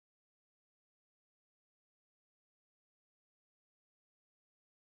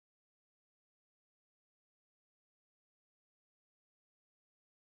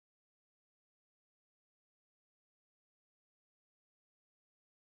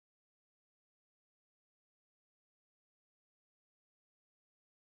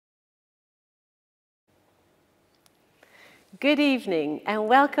Good evening and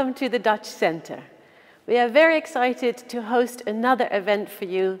welcome to the Dutch Center. We are very excited to host another event for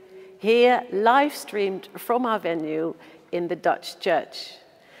you here, live streamed from our venue in the Dutch Church.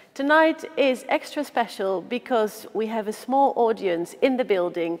 Tonight is extra special because we have a small audience in the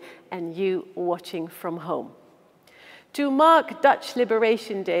building and you watching from home. To mark Dutch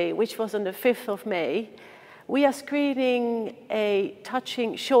Liberation Day, which was on the 5th of May, we are screening a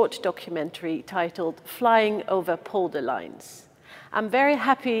touching short documentary titled Flying Over Polder Lines. I'm very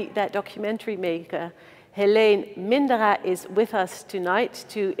happy that documentary maker Heleen Minderaa is with us tonight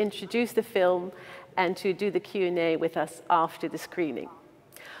to introduce the film and to do the Q&A with us after the screening.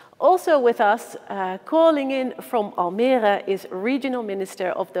 Also with us, calling in from Almere, is Regional Minister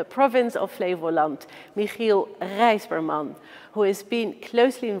of the Province of Flevoland, Michiel Rijsberman, who has been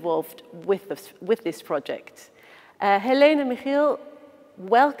closely involved with this project. Heleen and Michiel,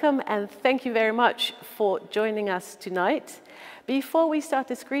 welcome and thank you very much for joining us tonight. Before we start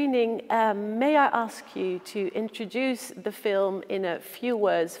the screening, may I ask you to introduce the film in a few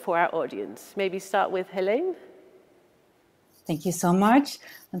words for our audience? Maybe start with Heleen. Thank you so much,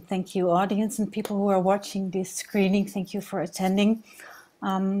 and thank you audience and people who are watching this screening. Thank you for attending.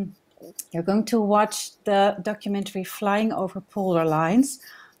 You're going to watch the documentary Flying Over Polder Lines.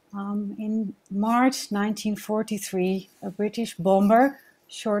 In March 1943, a British bomber,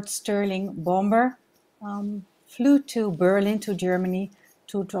 short Sterling bomber, flew to Berlin, to Germany,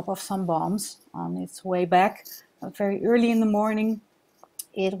 to drop off some bombs. On its way back, very early in the morning,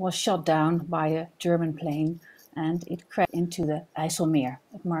 it was shot down by a German plane. And it crashed into the IJsselmeer,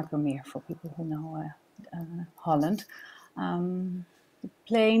 at Markermeer, for people who know Holland. The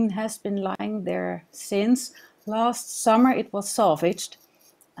plane has been lying there since. Last summer it was salvaged,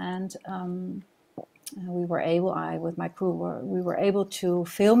 and we were able, I with my crew, we were able to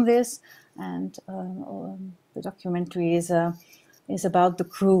film this. And the documentary is about the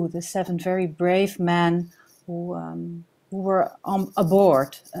crew, the 7 very brave men who were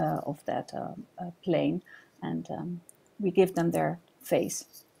aboard of that plane. And we give them their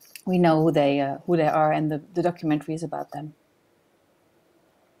face. We know who they are, and the documentary is about them.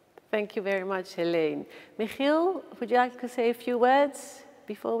 Thank you very much, Heleen. Michiel, would you like to say a few words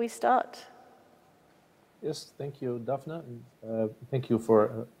before we start? Yes, thank you, Daphne. Thank you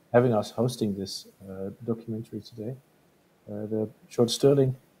for having us hosting this documentary today. The short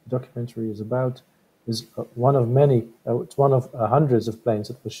Sterling documentary is one of many. It's one of hundreds of planes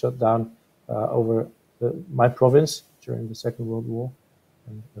that was shot down over my province during the Second World War.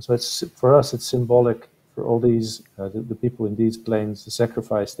 And so for us, it's symbolic for all these, the people in these planes, the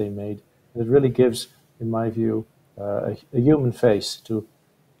sacrifice they made. And it really gives, in my view, a human face to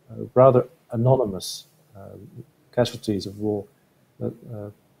rather anonymous casualties of war that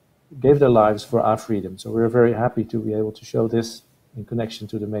gave their lives for our freedom. So we're very happy to be able to show this in connection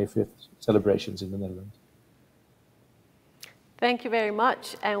to the May 5th celebrations in the Netherlands. Thank you very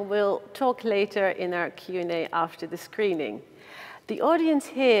much, and we'll talk later in our Q&A after the screening. The audience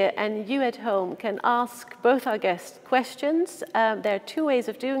here and you at home can ask both our guests questions. There are 2 ways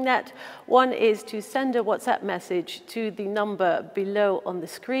of doing that. One is to send a WhatsApp message to the number below on the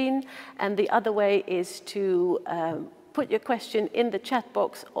screen, and the other way is to put your question in the chat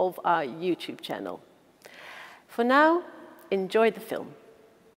box of our YouTube channel. For now, enjoy the film.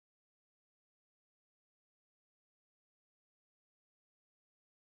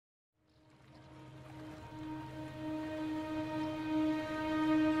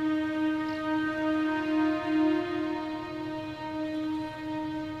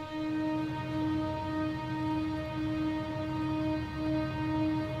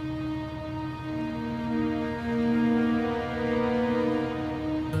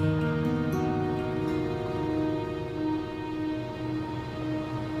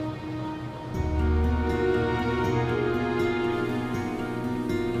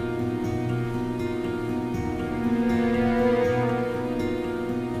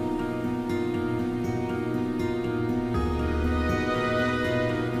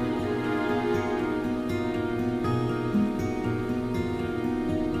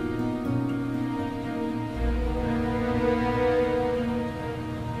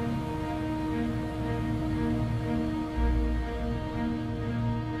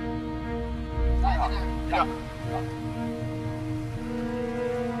 Ja.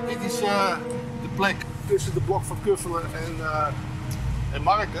 Dit is de plek tussen de blok van Kuffelen en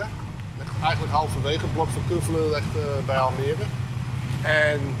Marken. Eigenlijk halverwege. Het blok van Kuffelen ligt bij Almere.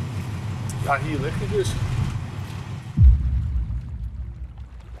 En ja, hier ligt hij dus.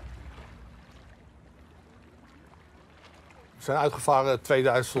 We zijn uitgevaren in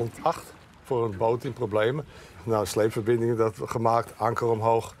 2008 voor een boot in problemen. Nou, sleepverbindingen dat gemaakt, anker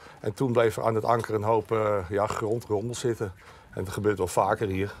omhoog. En toen bleef er aan het anker een hoop grondrommel zitten. En dat gebeurt wel vaker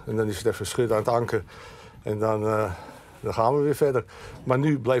hier. En dan is het even schudden aan het anker. En dan gaan we weer verder. Maar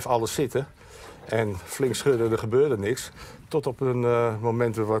nu bleef alles zitten. En flink schudden, er gebeurde niks. Tot op een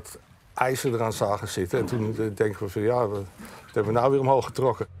moment we wat ijzer eraan zagen zitten. En toen denken we van ja, wat hebben we nou weer omhoog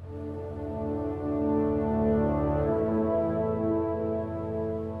getrokken.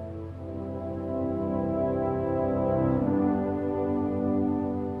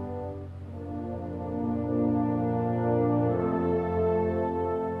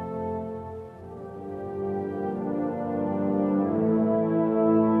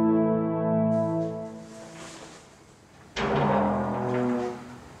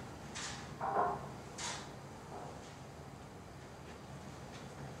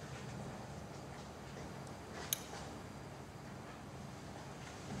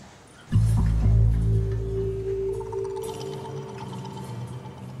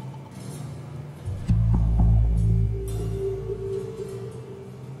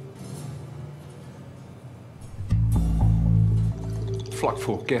 Vlak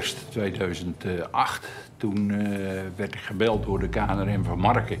voor kerst 2008, toen werd ik gebeld door de KNRM van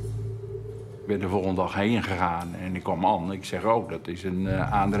Marken. Ik ben de volgende dag heen gegaan en ik kwam aan. Ik zeg, oh, dat is een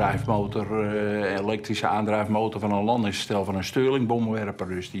aandrijfmotor, elektrische aandrijfmotor van een landingsstel van een Sterling-bommenwerper.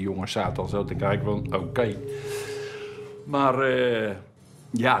 Dus die jongens zaten al zo te kijken van, oké. Maar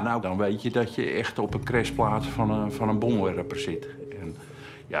ja, nou, dan weet je dat je echt op een crashplaats van een bommenwerper zit. En,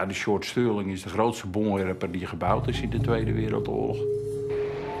 ja, de Short Sterling is de grootste bommenwerper die gebouwd is in de Tweede Wereldoorlog.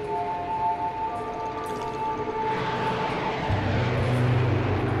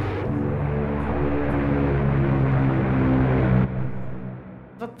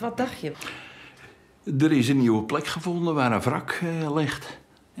 Wat dacht je? Er is een nieuwe plek gevonden waar een wrak ligt.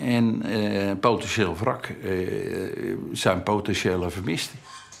 En potentieel wrak zijn potentiële vermisten.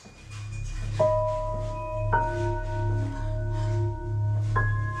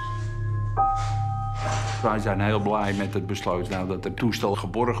 Wij zijn heel blij met het besluit nou, dat het toestel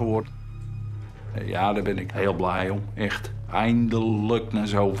geborgen wordt. Ja, daar ben ik heel blij om, echt. Eindelijk na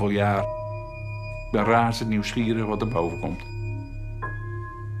zoveel jaar. Ik ben razend nieuwsgierig wat er boven komt.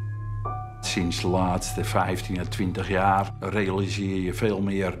 Sinds de laatste 15 à 20 jaar realiseer je veel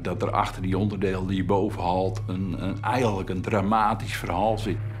meer dat er achter die onderdelen die je boven haalt eigenlijk een dramatisch verhaal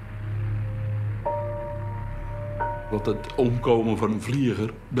zit. Dat het omkomen van een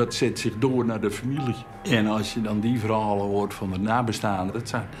vlieger, dat zet zich door naar de familie. En als je dan die verhalen hoort van de nabestaanden, dat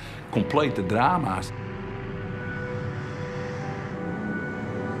zijn complete drama's.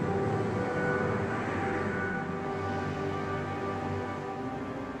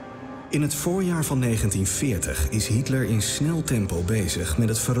 In het voorjaar van 1940 is Hitler in snel tempo bezig met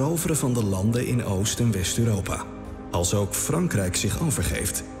het veroveren van de landen in Oost- en West-Europa. Als ook Frankrijk zich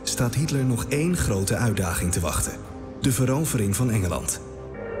overgeeft, staat Hitler nog één grote uitdaging te wachten: de verovering van Engeland.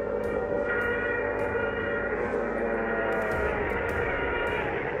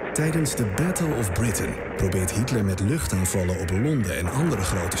 Tijdens de Battle of Britain probeert Hitler met luchtaanvallen op Londen en andere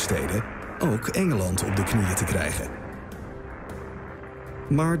grote steden ook Engeland op de knieën te krijgen.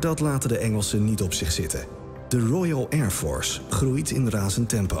 Maar dat laten de Engelsen niet op zich zitten. De Royal Air Force groeit in razend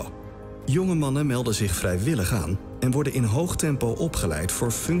tempo. Jonge mannen melden zich vrijwillig aan en worden in hoog tempo opgeleid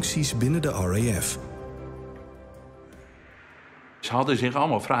voor functies binnen de RAF. Ze hadden zich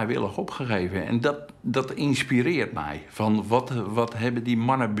allemaal vrijwillig opgegeven en dat inspireert mij. Van wat hebben die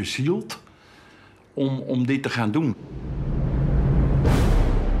mannen bezield om dit te gaan doen?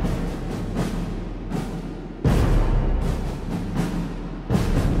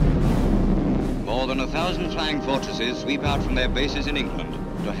 More than 1,000 flying fortresses sweep out from their bases in England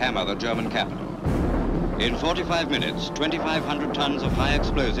to hammer the German capital. In 45 minutes, 2,500 tons of high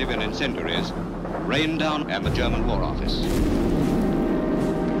explosive and incendiaries rain down at the German War Office.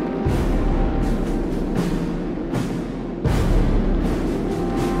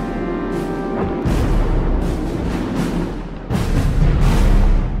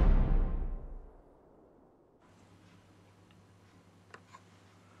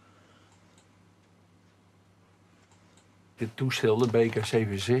 Het toestel, de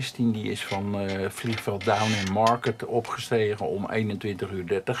BK-716, die is van vliegveld Down and Market opgestegen om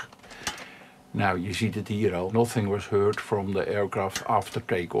 21:30. Nou, je ziet het hier al. Nothing was heard from the aircraft after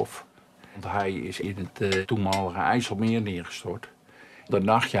takeoff. Want hij is in het toenmalige IJsselmeer neergestort. De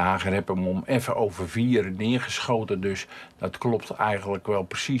nachtjager heeft hem om even over 4 neergeschoten. Dus dat klopt eigenlijk wel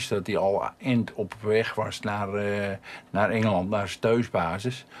precies dat hij al eind op weg was naar Engeland, naar zijn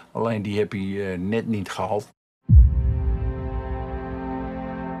thuisbasis. Alleen die heb hij net niet gehaald.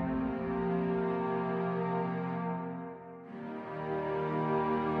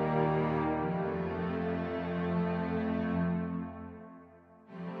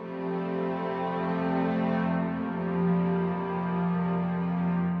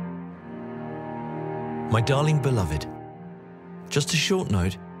 My darling beloved, just a short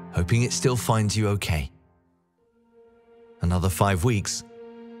note, hoping it still finds you okay. Another 5 weeks,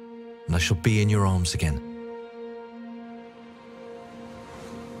 and I shall be in your arms again.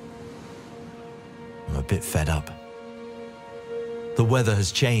 I'm a bit fed up. The weather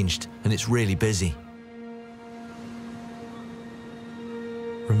has changed, and it's really busy.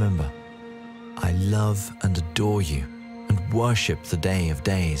 Remember, I love and adore you and worship the Day of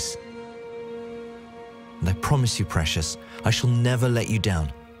Days. And I promise you, precious, I shall never let you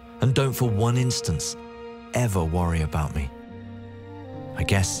down, and don't for one instance ever worry about me. I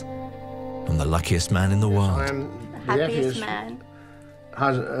guess I'm the luckiest man in the world. I am the Happiest man.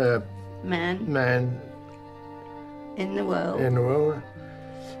 Man in the world.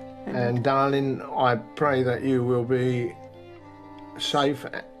 And darling, I pray that you will be safe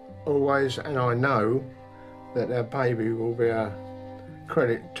always, and I know that our baby will be a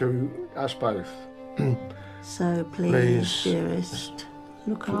credit to us both. So please, dearest,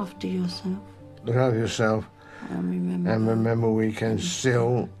 look after yourself. Look after yourself. And remember we can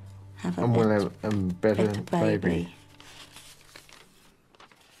still have a we'll have a better baby.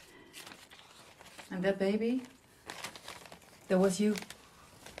 And that baby, that was you?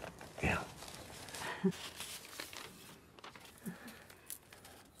 Yeah.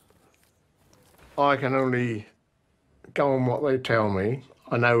 I can only go on what they tell me.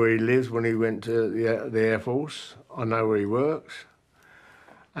 I know where he lives when he went to the Air Force. I know where he works.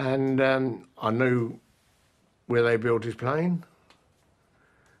 And I knew where they built his plane.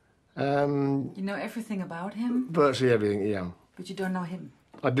 You know everything about him? Virtually everything, yeah. But you don't know him?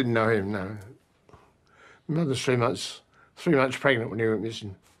 I didn't know him, no. Mother's 3 months pregnant when he went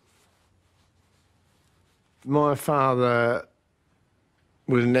missing. My father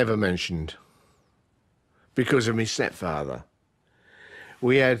was never mentioned because of my stepfather.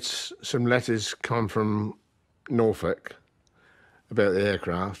 We had some letters come from Norfolk about the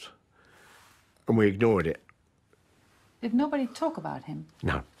aircraft, and we ignored it. Did nobody talk about him?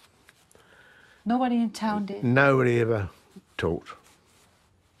 No. Nobody in town did? Nobody ever talked.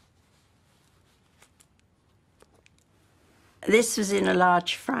 This was in a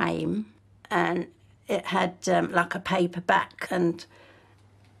large frame, and it had like a paper back, and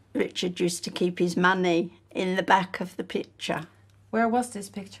Richard used to keep his money in the back of the picture. Where was this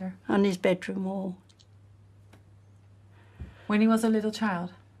picture? On his bedroom wall. When he was a little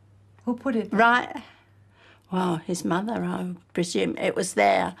child? Who put it there? Right. Well, his mother, I presume. It was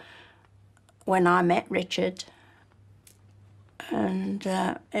there when I met Richard. And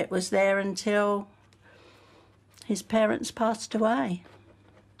it was there until his parents passed away.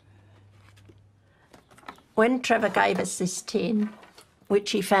 When Trevor gave us this tin,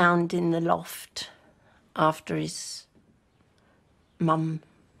 which he found in the loft after his mum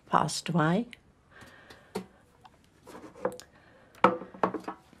passed away,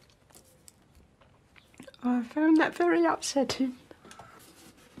 I found that very upsetting.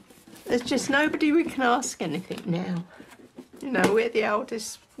 There's just nobody we can ask anything now. You know, we're the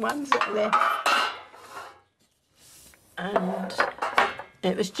oldest ones that are left. And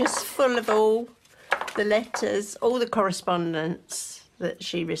it was just full of all the letters, all the correspondence that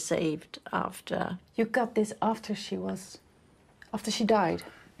she received after. You got this after she died?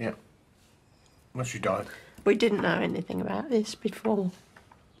 Yeah. When she died. We didn't know anything about this before.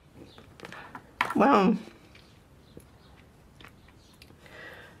 Well,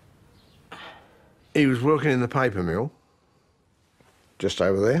 he was working in the paper mill, just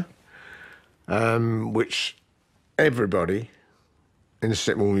over there, which everybody in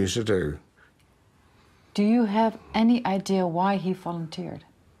Sitmore used to do. Do you have any idea why he volunteered?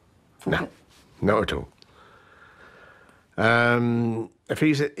 No, not at all. If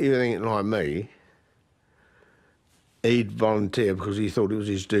he's anything like me, he'd volunteer because he thought it was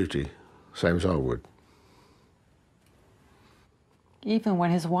his duty, same as I would. Even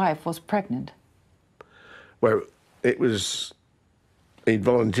when his wife was pregnant? Well, he'd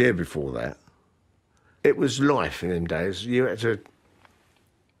volunteered before that. It was life in them days. You had to,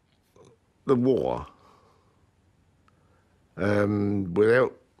 the war,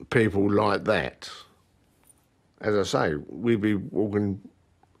 without people like that, as I say, we'd be walking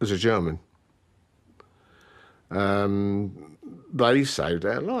as a German. They saved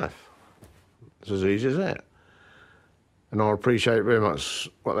our life. It's as easy as that. And I appreciate very much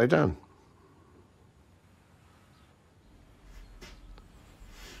what they've done.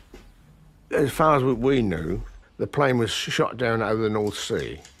 As far as we knew, the plane was shot down over the North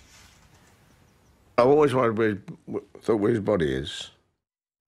Sea. I've always wondered where his body is.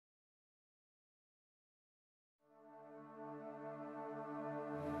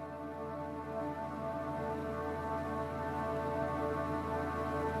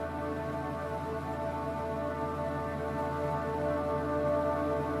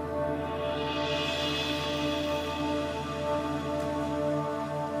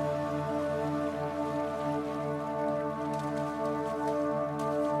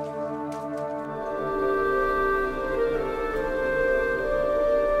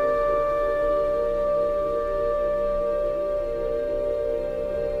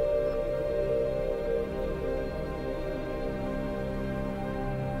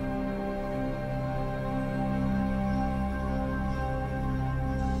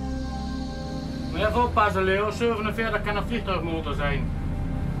 even oppassen, Leo. 47 kan een vliegtuigmotor zijn.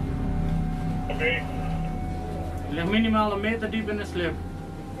 Oké. Je ligt minimaal 1 meter diep in de slip.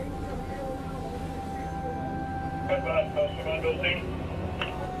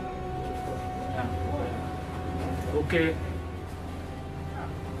 Ja. Oké.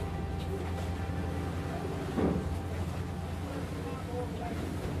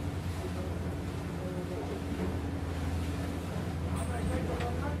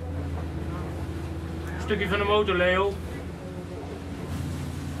 Stukje van de motor, Leo.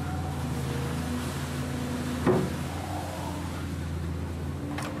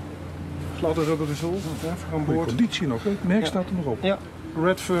 Glad is op de zon. Even aan boord. Conditie nog, hè? Het merk staat er nog op. Ja,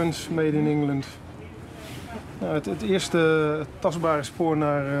 Red Ferns, made in England. Nou, het eerste tastbare spoor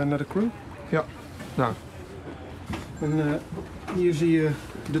naar de crew. Ja, nou. En hier zie je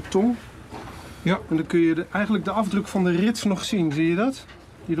de tong. Ja. En dan kun je eigenlijk de afdruk van de rits nog zien, zie je dat?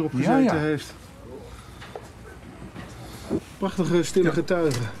 Die erop gezeten heeft. Prachtige stille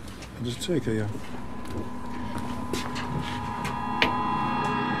getuigen. Dat is het zeker, ja.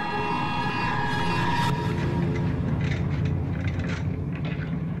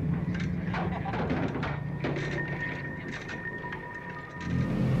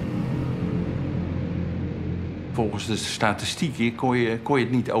 Volgens de statistieken kon je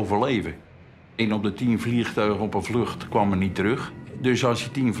het niet overleven. 1 op de 10 vliegtuigen op een vlucht kwam er niet terug. Dus als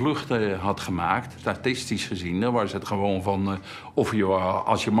je 10 vluchten had gemaakt, statistisch gezien, dan was het gewoon van... of je,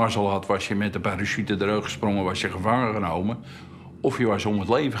 als je mazzel had, was je met de parachute eruit gesprongen, was je gevangen genomen. Of je was om het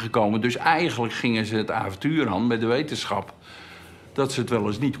leven gekomen. Dus eigenlijk gingen ze het avontuur aan met de wetenschap dat ze het wel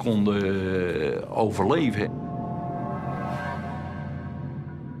eens niet konden overleven.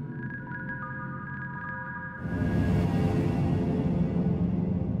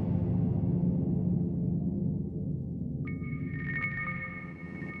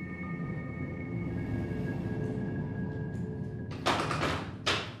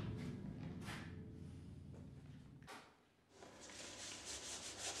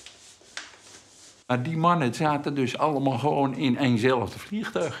 Maar die mannen zaten dus allemaal gewoon in éénzelfde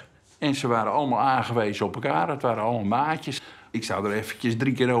vliegtuig. En ze waren allemaal aangewezen op elkaar. Het waren allemaal maatjes. Ik zou er eventjes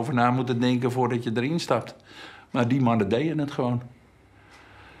 3 keer over na moeten denken voordat je erin stapt. Maar die mannen deden het gewoon.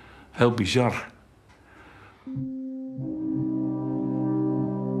 Heel bizar.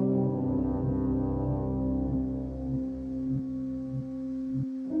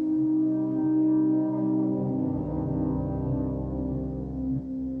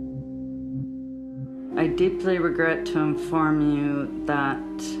 I deeply regret to inform you that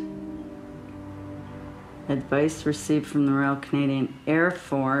advice received from the Royal Canadian Air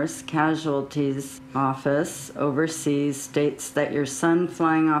Force Casualties Office overseas states that your son,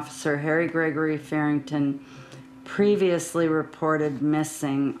 Flying Officer Harry Gregory Farrington, previously reported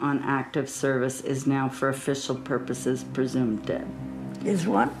missing on active service, is now for official purposes presumed dead. Is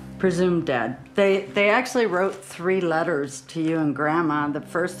what? Presumed dead. They actually wrote 3 letters to you and Grandma. The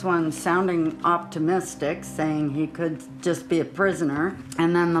first one sounding optimistic, saying he could just be a prisoner.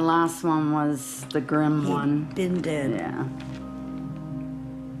 And then the last one was the grim one. Been dead. Yeah.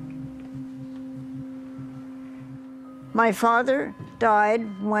 My father died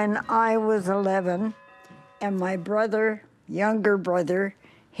when I was 11, and my brother, younger brother,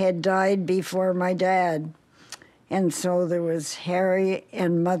 had died before my dad. And so there was Harry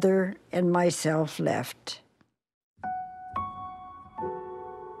and Mother and myself left.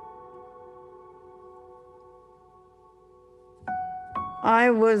 I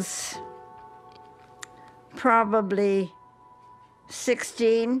was probably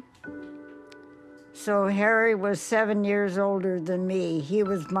 16, so Harry was 7 years older than me. He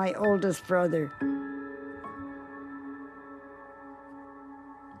was my oldest brother.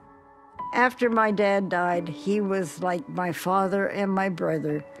 After my dad died, he was like my father and my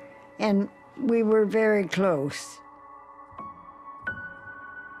brother, and we were very close.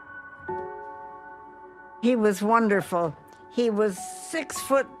 He was wonderful. He was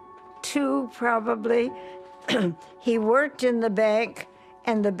 6'2", probably. He worked in the bank,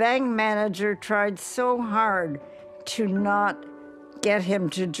 and the bank manager tried so hard to not get him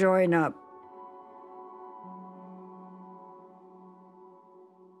to join up.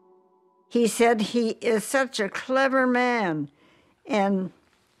 He said he is such a clever man. And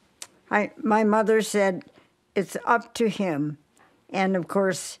my mother said it's up to him. And of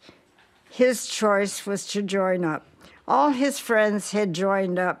course, his choice was to join up. All his friends had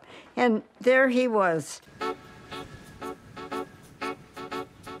joined up, and there he was.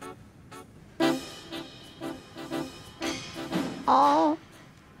 All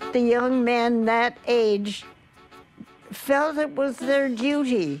the young men that age felt it was their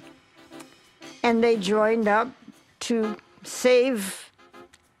duty and they joined up to save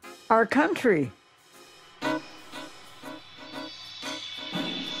our country.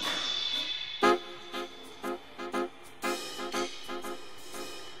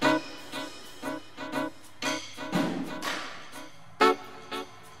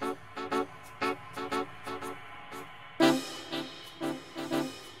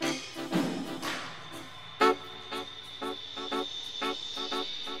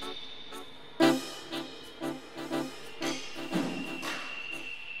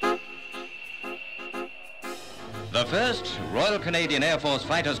 The first Royal Canadian Air Force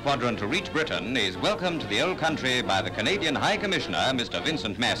Fighter Squadron to reach Britain is welcomed to the old country by the Canadian High Commissioner, Mr.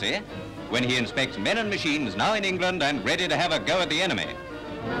 Vincent Massey, when he inspects men and machines now in England and ready to have a go at the enemy.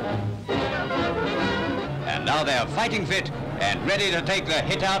 And now they're fighting fit and ready to take the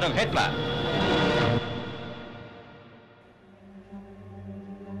hit out of Hitler.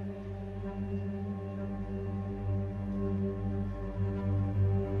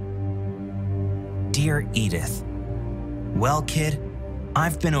 Dear Edith, well, kid,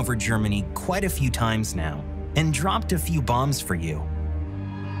 I've been over Germany quite a few times now and dropped a few bombs for you.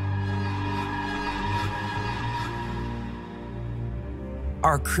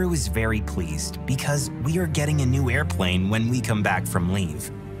 Our crew is very pleased because we are getting a new airplane when we come back from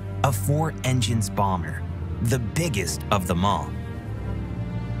leave. A 4-engines bomber, the biggest of them all.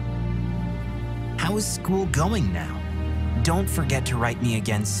 How is school going now? Don't forget to write me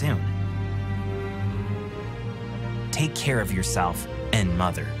again soon. Take care of yourself and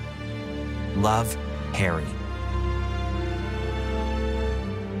Mother. Love, Harry.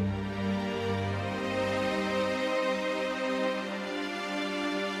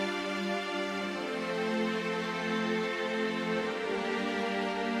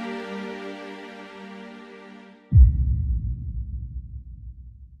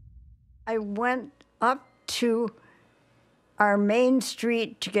 I went up to our main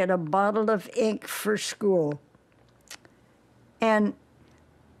street to get a bottle of ink for school. And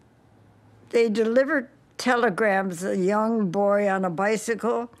they delivered telegrams, a young boy on a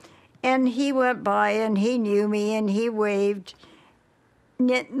bicycle, and he went by and he knew me and he waved,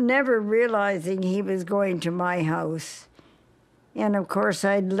 never realizing he was going to my house. And of course,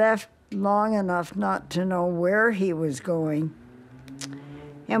 I'd left long enough not to know where he was going.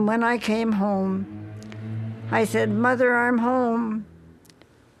 And when I came home, I said, "Mother, I'm home."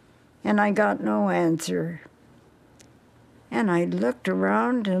 And I got no answer. And I looked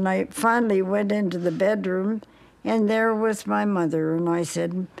around, and I finally went into the bedroom, and there was my mother. And I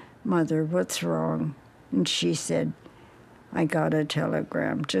said, "Mother, what's wrong?" And she said, "I got a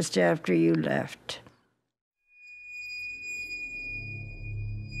telegram just after you left."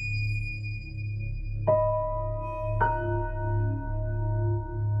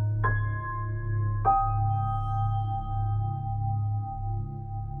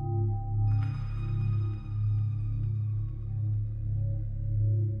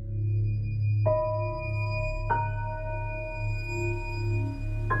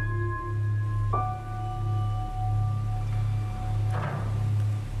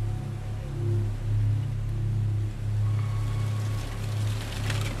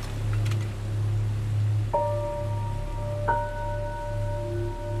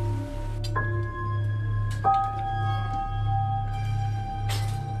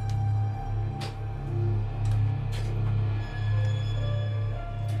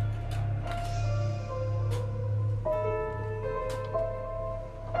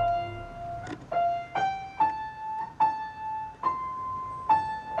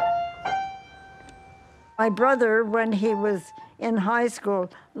 My brother, when he was in high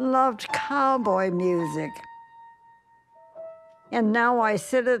school, loved cowboy music. And now I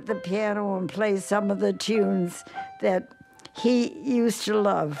sit at the piano and play some of the tunes that he used to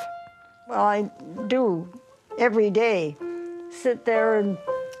love. Well, I do every day, sit there and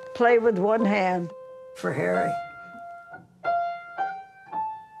play with one hand for Harry.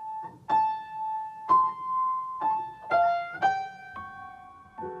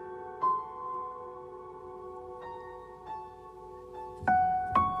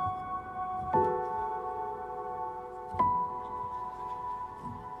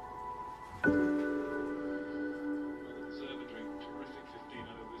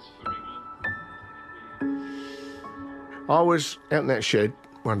 I was out in that shed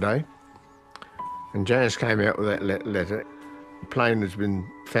one day, and Janice came out with that letter. The plane has been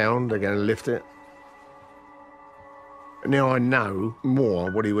found, they're going to lift it. Now I know more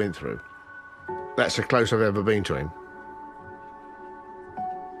what he went through. That's the closest I've ever been to him.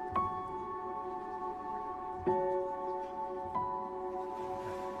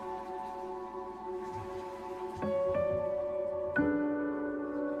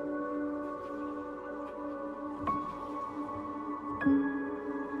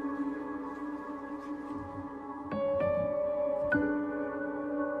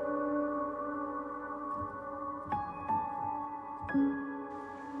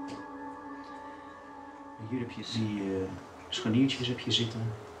 Hier heb je die scharniertjes heb je zitten.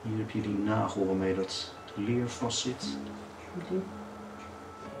 Hier heb je die nagel waarmee dat leer vastzit.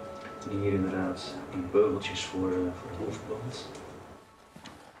 En hier inderdaad die beugeltjes voor het hoofdband.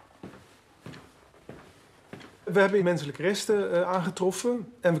 We hebben menselijke resten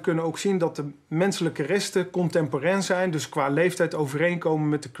aangetroffen en we kunnen ook zien dat de menselijke resten contemporain zijn, dus qua leeftijd overeenkomen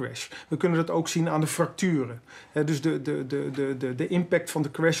met de crash. We kunnen dat ook zien aan de fracturen, dus de impact van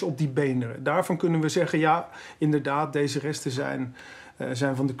de crash op die beenderen. Daarvan kunnen we zeggen, ja, inderdaad, deze resten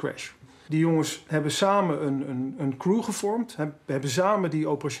zijn van de crash. Die jongens hebben samen een crew gevormd, hebben samen die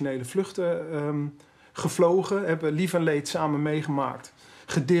operationele vluchten gevlogen, hebben lief en leed samen meegemaakt,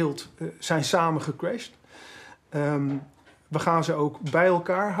 gedeeld, zijn samen gecrashed. We gaan ze ook bij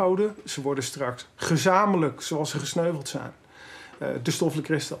elkaar houden. Ze worden straks gezamenlijk, zoals ze gesneuveld zijn, de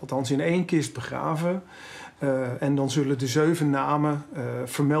stoffelijke resten althans in één kist begraven. En dan zullen de 7 namen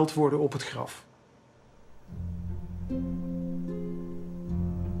vermeld worden op het graf.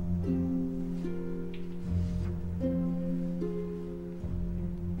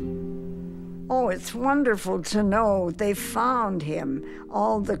 Oh, it's wonderful to know they found him,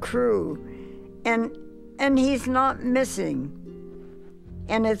 all the crew. And he's not missing.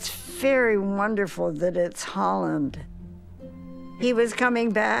 And it's very wonderful that it's Holland. He was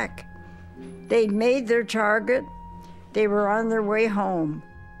coming back. They'd made their target. They were on their way home.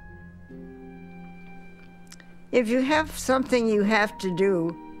 If you have something you have to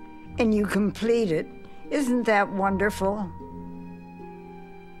do and you complete it, isn't that wonderful?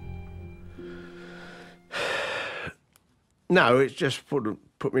 No, it's just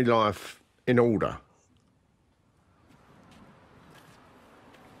put my life in order.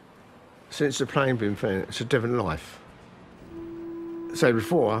 Since the plane been found, it's a different life. So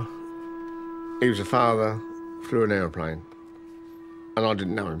before, he was a father, flew an aeroplane, and I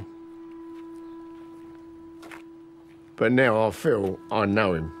didn't know him. But now I feel I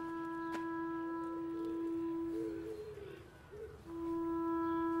know him.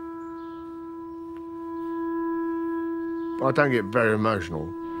 I don't get very emotional,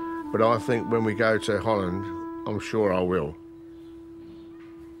 but I think when we go to Holland, I'm sure I will.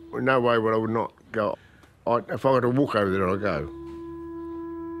 No way would I not go. If I had to walk over there, I'd go.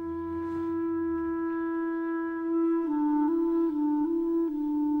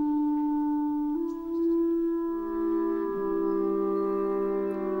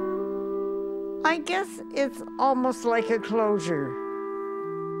 I guess it's almost like a closure.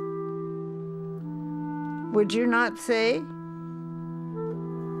 Would you not say?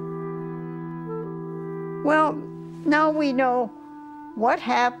 Well, now we know what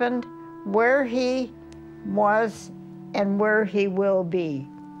happened, where he was, and where he will be,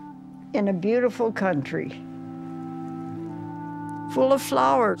 in a beautiful country, full of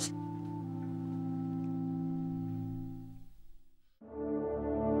flowers.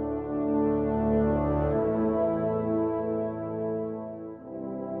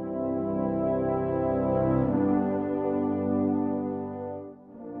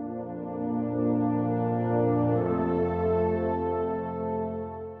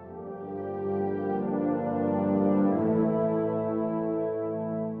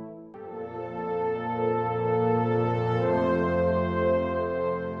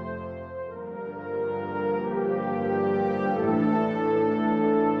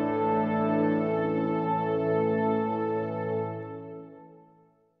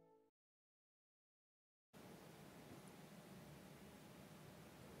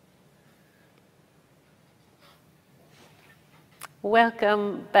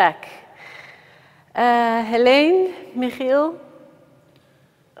 Welcome back. Heleen, Michiel,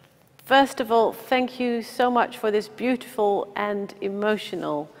 first of all, thank you so much for this beautiful and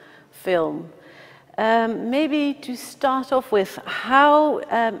emotional film. Maybe to start off with, how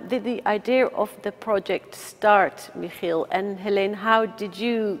did the idea of the project start, Michiel? And Heleen, how did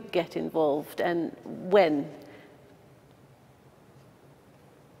you get involved and when?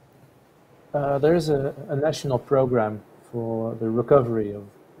 There is a national program for the recovery of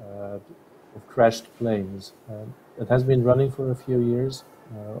crashed planes. It has been running for a few years.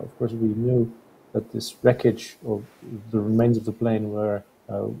 Of course, we knew that this wreckage of the remains of the plane were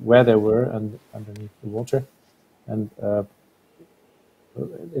where they were and underneath the water. And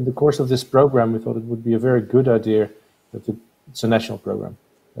in the course of this program, we thought it would be a very good idea, it's a national program,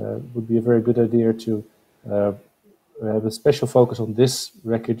 it would be a very good idea to have a special focus on this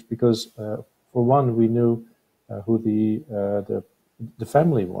wreckage because, for one, we knew who the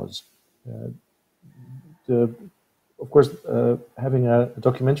family was. Of course, having a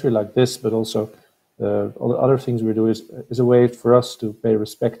documentary like this, but also all the other things we do is a way for us to pay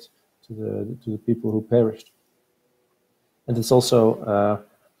respect to the people who perished. And it's also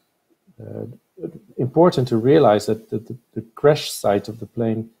important to realize that the crash site of the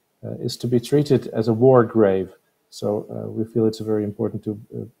plane is to be treated as a war grave. So we feel it's very important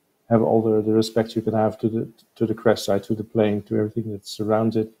to have all the respect you can have to the crash site, to the plane, to everything that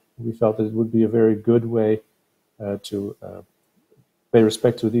surrounds it. We felt that it would be a very good way to pay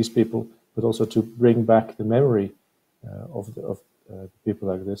respect to these people, but also to bring back the memory of people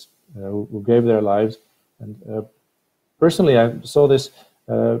like this who gave their lives. And personally, I saw this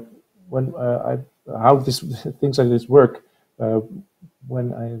when how things like this work.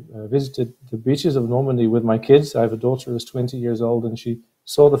 When I visited the beaches of Normandy with my kids. I have a daughter who's 20 years old, and she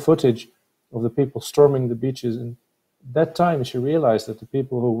saw the footage of the people storming the beaches. And that time she realized that the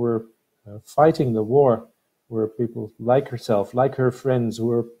people who were fighting the war were people like herself, like her friends, who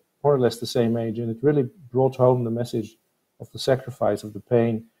were more or less the same age. And it really brought home the message of the sacrifice, of the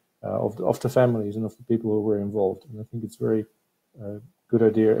pain, of the families and of the people who were involved. And I think it's very good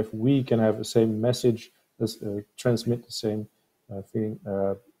idea if we can have the same message, transmit the same feeling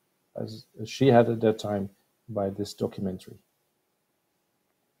as she had at that time by this documentary.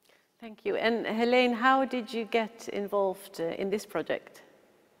 Thank you. And Heleen, how did you get involved in this project?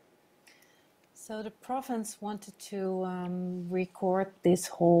 So the province wanted to record this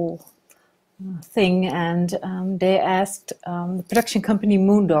whole thing, and they asked the production company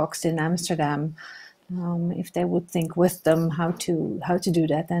Moondogs in Amsterdam if they would think with them how to do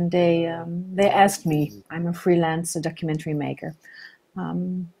that, and they asked me. I'm a freelance documentary maker,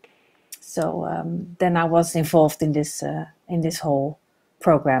 so then I was involved in this whole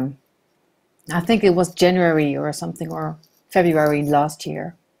program. I think it was January or something, or February last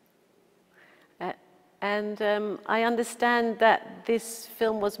year. And I understand that this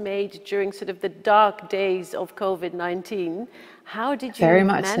film was made during sort of the dark days of COVID-19. How did you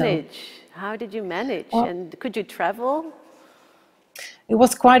manage? So. How did you manage? Well, and could you travel? It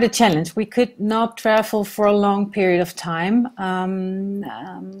was quite a challenge. We could not travel for a long period of time.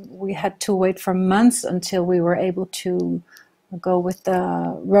 We had to wait for months until we were able to go with the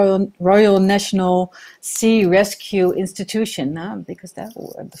Royal National Sea Rescue Institution, because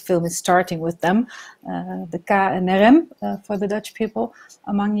the film is starting with them, the KNRM, for the Dutch people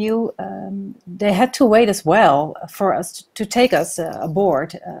among you. They had to wait as well for us to take us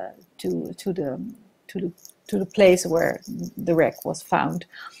aboard to the place where the wreck was found.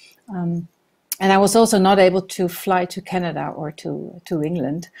 And I was also not able to fly to Canada or to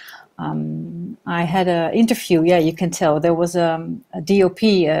England. I had an interview, yeah, you can tell. There was a DOP,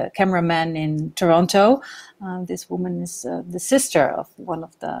 a cameraman in Toronto. This woman is the sister of one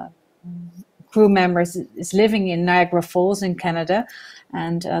of the crew members, is living in Niagara Falls in Canada.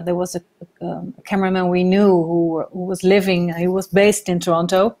 And there was a cameraman we knew who was he was based in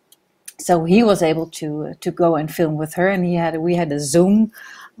Toronto. So he was able to go and film with her. And we had a Zoom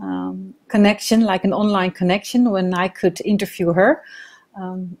connection, like an online connection, when I could interview her.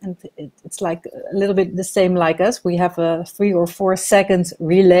 And it's like a little bit the same like us. We have a 3 or 4 seconds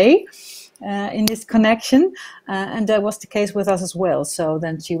relay in this connection, and that was the case with us as well. So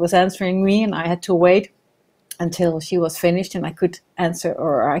then she was answering me, and I had to wait until she was finished, and I could answer,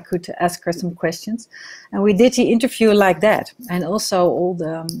 or I could ask her some questions. And we did the interview like that. And also all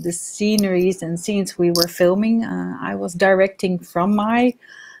the sceneries and scenes we were filming, I was directing from my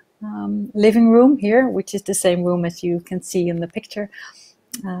living room here, which is the same room as you can see in the picture.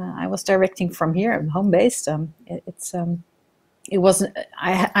 I was directing from here. I'm home based. I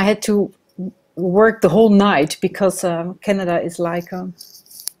had to work the whole night because Canada is like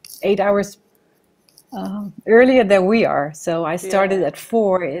 8 hours earlier than we are. So I started at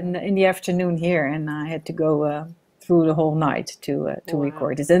 4 in the afternoon here, and I had to go through the whole night to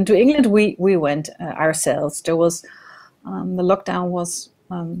record this. And to England we went ourselves. There was the lockdown was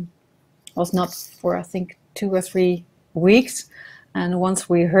not for, I think, 2 or 3 weeks. And once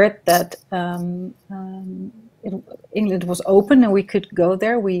we heard that England was open and we could go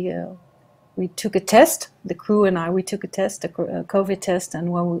there, we took a test. The crew and we took a test, a COVID test. And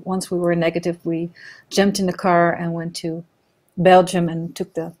once we were negative, we jumped in the car and went to Belgium and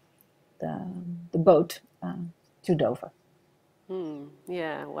took the boat to Dover.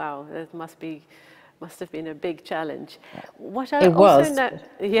 Yeah, wow, that must have been a big challenge. What I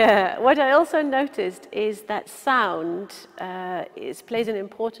also noticed is that sound plays an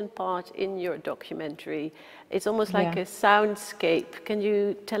important part in your documentary. It's almost like a soundscape. Can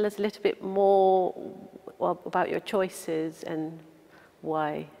you tell us a little bit more about your choices and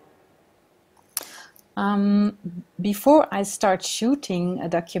why? Before I start shooting a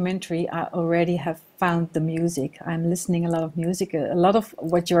documentary, I already have found the music. I'm listening a lot of music. A lot of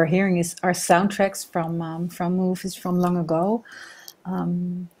what you're hearing are soundtracks from movies from long ago.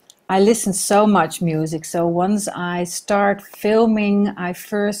 I listen so much music. So once I start filming, I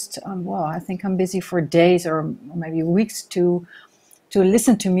first, well, I think I'm busy for days or maybe weeks to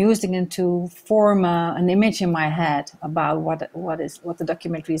listen to music and to form an image in my head about what the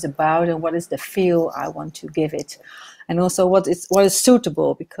documentary is about and what is the feel I want to give it, and also what is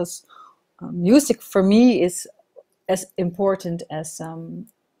suitable, because music for me is as important as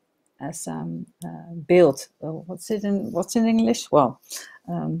build. What's in English? Well,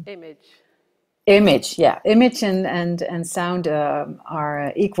 image, yeah, image and sound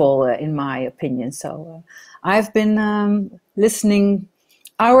are equal in my opinion. So I've been listening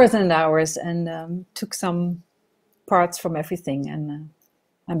hours and hours and took some parts from everything and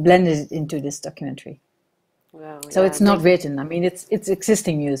blended it into this documentary. Wow, so yeah, it's not written. I mean, it's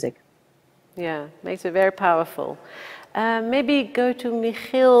existing music. Yeah, makes it very powerful. Maybe go to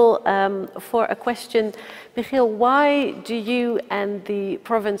Michiel for a question. Michiel, why do you and the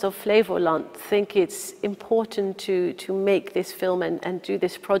province of Flevoland think it's important to make this film and do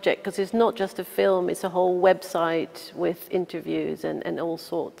this project? Because it's not just a film, it's a whole website with interviews and all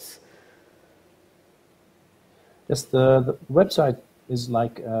sorts. Yes, the website is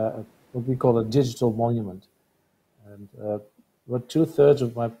like what we call a digital monument. And about 2/3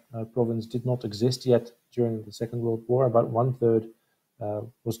 of my province did not exist yet during the Second World War. About 1/3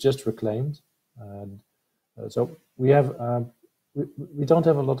 was just reclaimed. And so we don't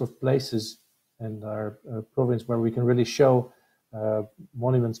have a lot of places in our province where we can really show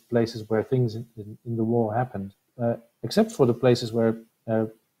monuments, places where things in the war happened, except for the places where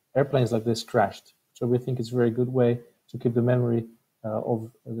airplanes like this crashed. So we think it's a very good way to keep the memory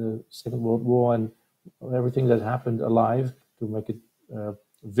of the Second World War and everything that happened alive, to make it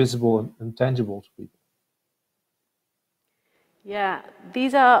visible and tangible to people. Yeah,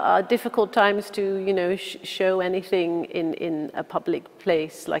 these are difficult times to, show anything in a public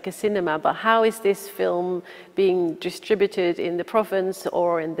place like a cinema. But how is this film being distributed in the province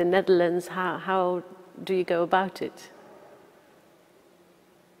or in the Netherlands? How do you go about it?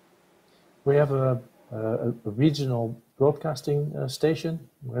 We have a regional broadcasting station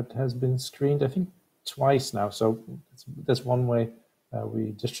where it has been screened, I think, twice now. So that's one way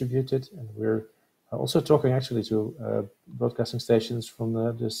we distribute it, and we're also talking actually to broadcasting stations from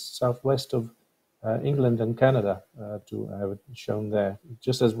the southwest of England and Canada to have it shown there,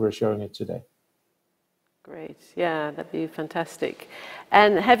 just as we're showing it today. Great, yeah, that'd be fantastic.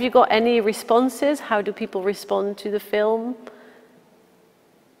 And have you got any responses? How do people respond to the film?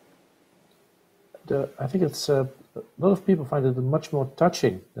 I think it's a lot of people find it much more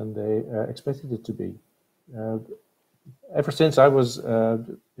touching than they expected it to be. Ever since I was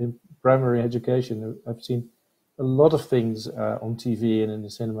in primary education, I've seen a lot of things on TV and in the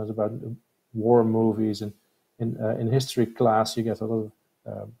cinemas about war movies, and in history class you get a lot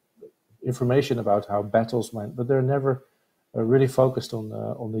of information about how battles went, but they're never really focused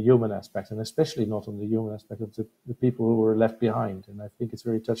on the human aspect, and especially not on the human aspect of the people who were left behind. And I think it's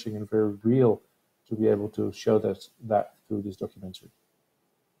very touching and very real to be able to show that through this documentary.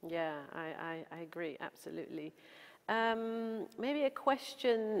 Yeah, I agree, absolutely. Maybe a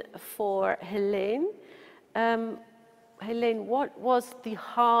question for Heleen. Heleen, what was the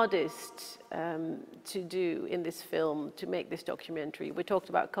hardest to do in this film, to make this documentary? We talked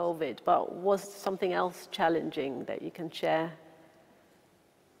about COVID, but was something else challenging that you can share?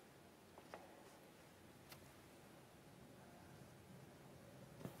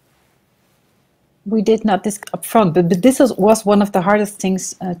 We did not this up front, but this was one of the hardest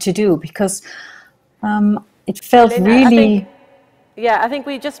things to do, because it felt really... I think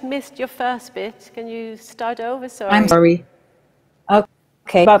we just missed your first bit. Can you start over? Sorry. I'm sorry.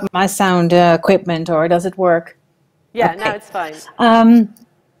 Okay, about my sound equipment, or does it work? Yeah, okay. Now it's fine.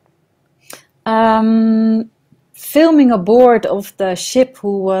 Filming aboard of the ship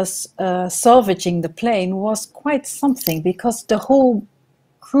who was salvaging the plane was quite something, because the whole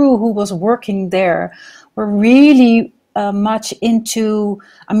crew who was working there were really much into,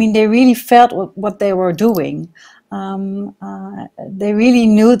 I mean, they really felt what they were doing. They really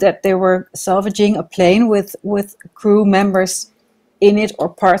knew that they were salvaging a plane with crew members in it, or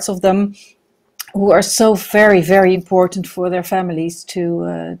parts of them, who are so very, very important for their families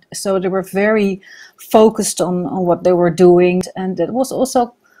too. So they were very focused on what they were doing. And it was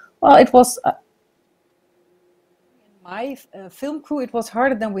also, well, it was... my film crew, it was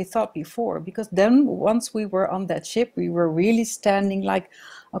harder than we thought before, because then once we were on that ship, we were really standing like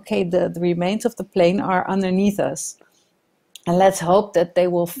okay, the remains of the plane are underneath us. And let's hope that they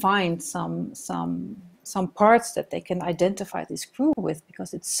will find some parts that they can identify this crew with,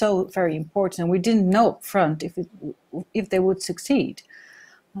 because it's so very important. And we didn't know up front if they would succeed.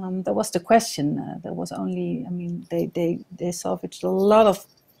 That was the question. There was only, I mean, they salvaged a lot of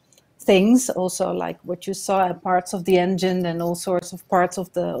things, also like what you saw, parts of the engine and all sorts of parts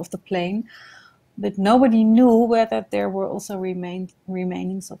of the plane. But nobody knew whether there were also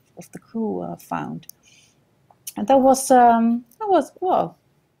remainings of the crew found. And that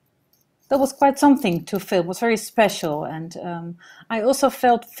was quite something to film. It was very special, and I also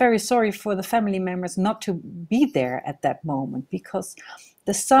felt very sorry for the family members not to be there at that moment, because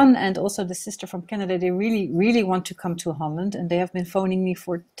the son and also the sister from Canada, they really want to come to Holland, and they have been phoning me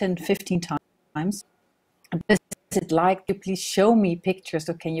for 10, 15 times. Is it like, you please show me pictures,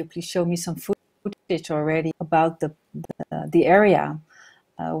 or can you please show me some footage already about the area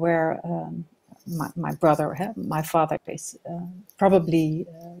where my brother, my father is probably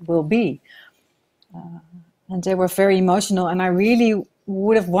will be. And they were very emotional, and I really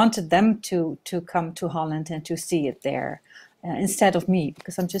would have wanted them to come to Holland and to see it there instead of me,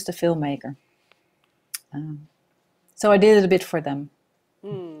 because I'm just a filmmaker. So I did it a bit for them.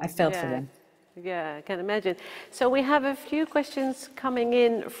 I felt for them. Yeah, I can imagine. So we have a few questions coming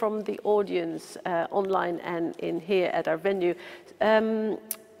in from the audience online and in here at our venue.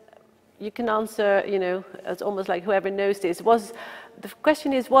 You can answer, you know, it's almost like whoever knows this. The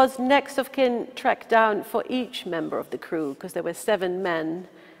question is, was next of kin tracked down for each member of the crew? Because there were 7 men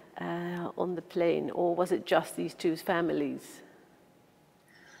on the plane, or was it just these 2 families?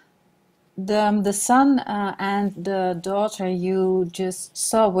 The son and the daughter you just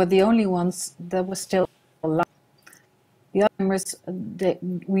saw were the only ones that were still alive. The other members,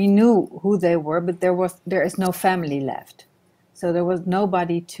 we knew who they were, but there is no family left. So there was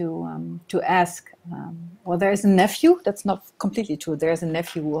nobody to ask. Well, there is a nephew. That's not completely true. There is a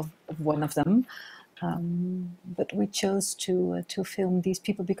nephew of one of them, but we chose to film these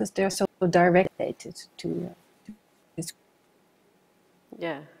people because they're so directed to this.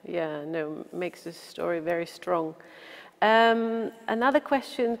 Yeah, no, makes the story very strong. Another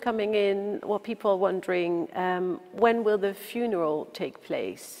question coming in, what people are wondering, when will the funeral take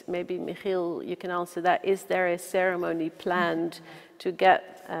place? Maybe Michiel, you can answer that. Is there a ceremony planned to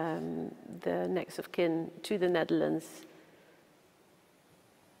get the next of kin to the Netherlands?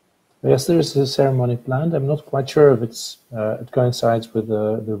 Yes, there is a ceremony planned. I'm not quite sure if it coincides with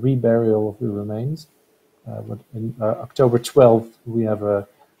the reburial of the remains. But in October 12th, we have I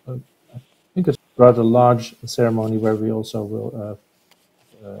think it's rather large ceremony where we also will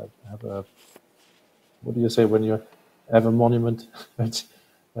have a, what do you say when you have a monument that's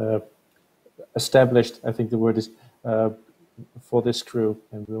established, I think the word is, for this crew,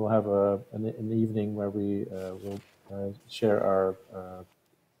 and we will have an evening where we will share our,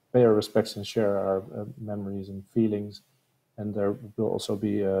 pay our respects and share our memories and feelings. And there will also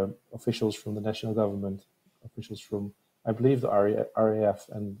be officials from the national government, officials from, I believe, the RAF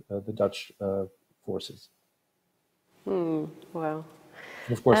and the Dutch forces. Well,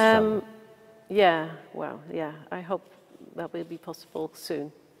 and of course, yeah, well, yeah, I hope that will be possible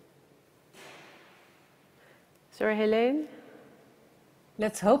soon. Sorry, Heleen?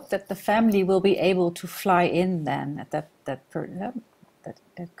 Let's hope that the family will be able to fly in then, that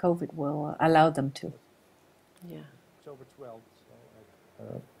COVID will allow them to. Yeah. October 12th.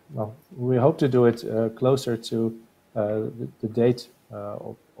 So, well, we hope to do it closer to the date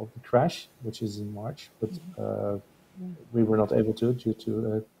of the crash, which is in March, but we were not able to due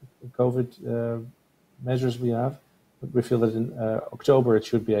to COVID measures we have. But we feel that in October we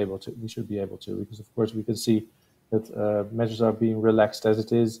should be able to, because of course we can see that measures are being relaxed as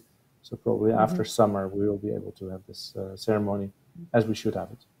it is. So probably after summer we will be able to have this ceremony as we should have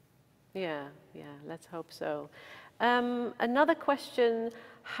it. Yeah, let's hope so. Another question,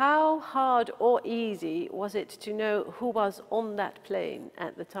 how hard or easy was it to know who was on that plane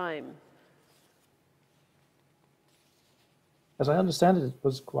at the time? As I understand it, it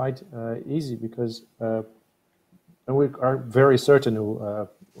was quite easy because and we are very certain who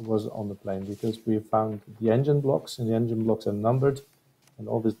was on the plane because we found the engine blocks, and the engine blocks are numbered, and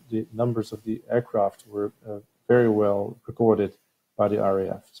all the numbers of the aircraft were very well recorded by the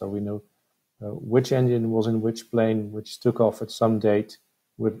RAF. So we knew which engine was in which plane, which took off at some date,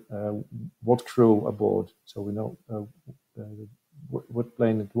 with what crew aboard. So we know what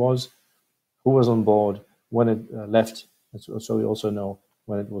plane it was, who was on board, when it left. So we also know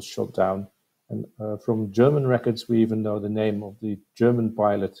when it was shot down. And from German records, we even know the name of the German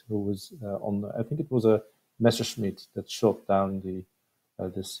pilot who was on, I think it was a Messerschmitt that shot down the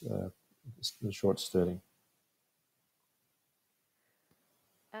the short Sterling.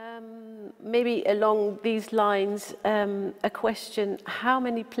 Maybe along these lines, a question: how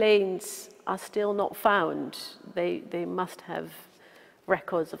many planes are still not found? They must have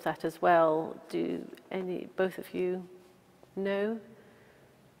records of that as well. Do both of you know?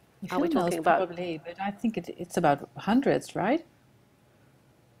 Are we talking about? Probably, but I think it's about hundreds, right?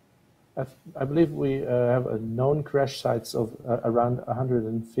 I believe we have a known crash sites of around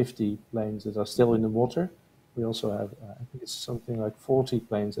 150 planes that are still in the water. We also have, I think it's something like 40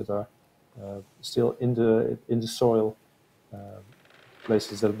 planes that are still in the soil,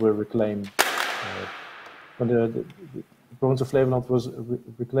 places that were reclaimed. When the province of Flevoland was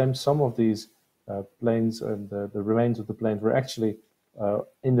reclaimed, some of these planes and the remains of the planes were actually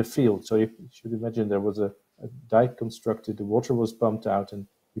in the field. So you should imagine there was a dike constructed, the water was pumped out, and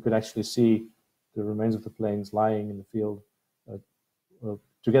you could actually see the remains of the planes lying in the field,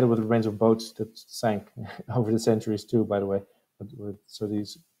 together with the remains of boats that sank over the centuries too, by the way. So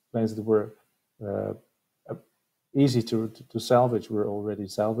these planes that were easy to salvage were already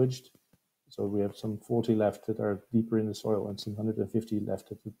salvaged. So we have some 40 left that are deeper in the soil and some 150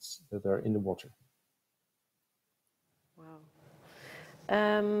 left that are in the water. Wow.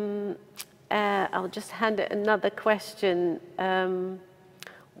 I'll just hand it another question.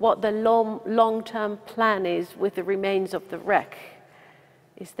 What the long-term plan is with the remains of the wreck?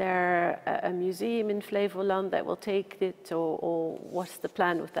 Is there a museum in Flevoland that will take it, or what's the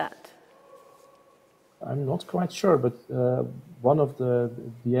plan with that? I'm not quite sure, but one of the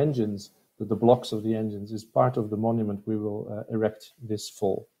engines, the blocks of the engines, is part of the monument we will erect this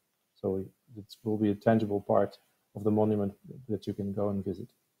fall. So it will be a tangible part of the monument that you can go and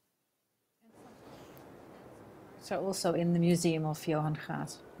visit. So also in the Museum of Johan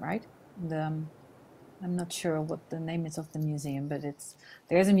Graat, right? I'm not sure what the name is of the museum, but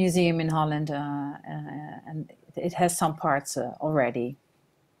there's a museum in Holland, and it has some parts already.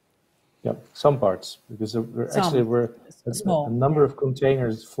 Yeah, some parts, because there were a number of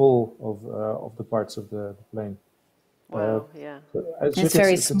containers full of the parts of the plane. Wow, yeah. So it's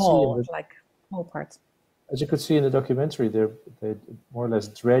very small, like small parts. As you could see in the documentary, they more or less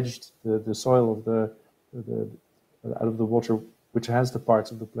dredged the soil of out of the water, which has the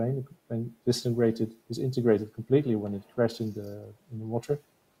parts of the plane. The plane disintegrated completely when it crashed in the water.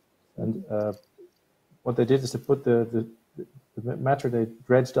 And what they did is they put the matter they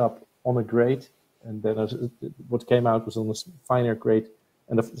dredged up on a grate, and then what came out was on a finer grate,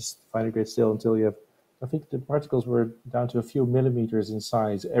 and a finer grate still, until you have, I think the particles were down to a few millimeters in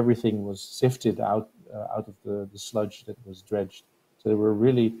size. Everything was sifted out of the sludge that was dredged. So they were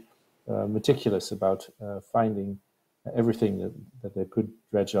really meticulous about finding everything that they could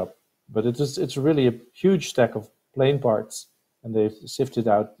dredge up. But it's really a huge stack of plane parts, and they've sifted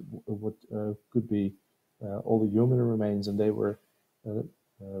out what could be all the human remains, and they were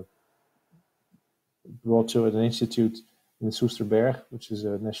brought to an institute in Soesterberg, which is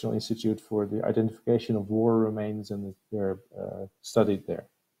a national institute for the identification of war remains, and they're studied there.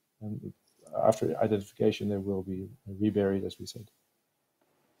 And after identification, they will be reburied, as we said.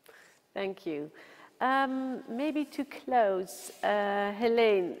 Thank you. Maybe to close,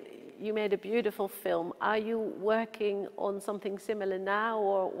 Heleen, you made a beautiful film. Are you working on something similar now,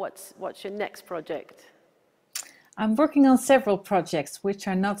 or what's your next project? I'm working on several projects which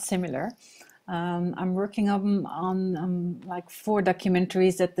are not similar. I'm working on like 4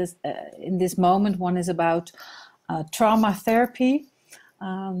 documentaries at in this moment. One is about trauma therapy.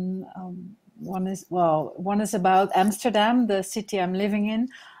 One is about Amsterdam, the city I'm living in.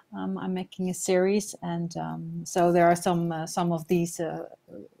 I'm making a series, and so there are some of these.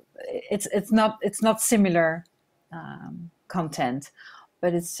 It's not similar content,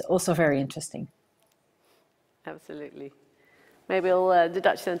 but it's also very interesting. Absolutely. Maybe the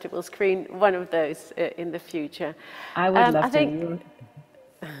Dutch Centre will screen one of those in the future. I would love to.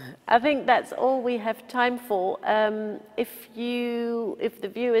 I think that's all we have time for. If the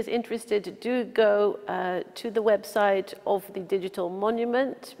viewer is interested, do go to the website of the digital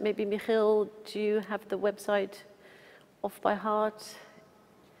monument. Maybe Michiel, do you have the website off by heart?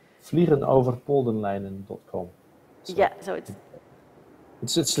 Vliegenoverpolderlijnen.com. Yeah, so it's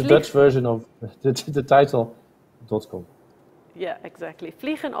the Dutch version of the title.com. Yeah, exactly.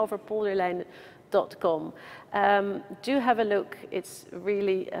 Vliegenoverpolderlijnen.com. Do have a look. It's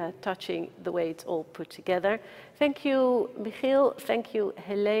really touching the way it's all put together. Thank you, Michiel. Thank you,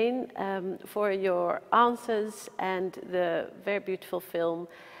 Heleen, for your answers and the very beautiful film.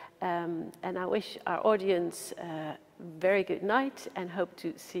 And I wish our audience a very good night and hope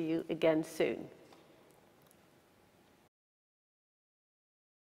to see you again soon.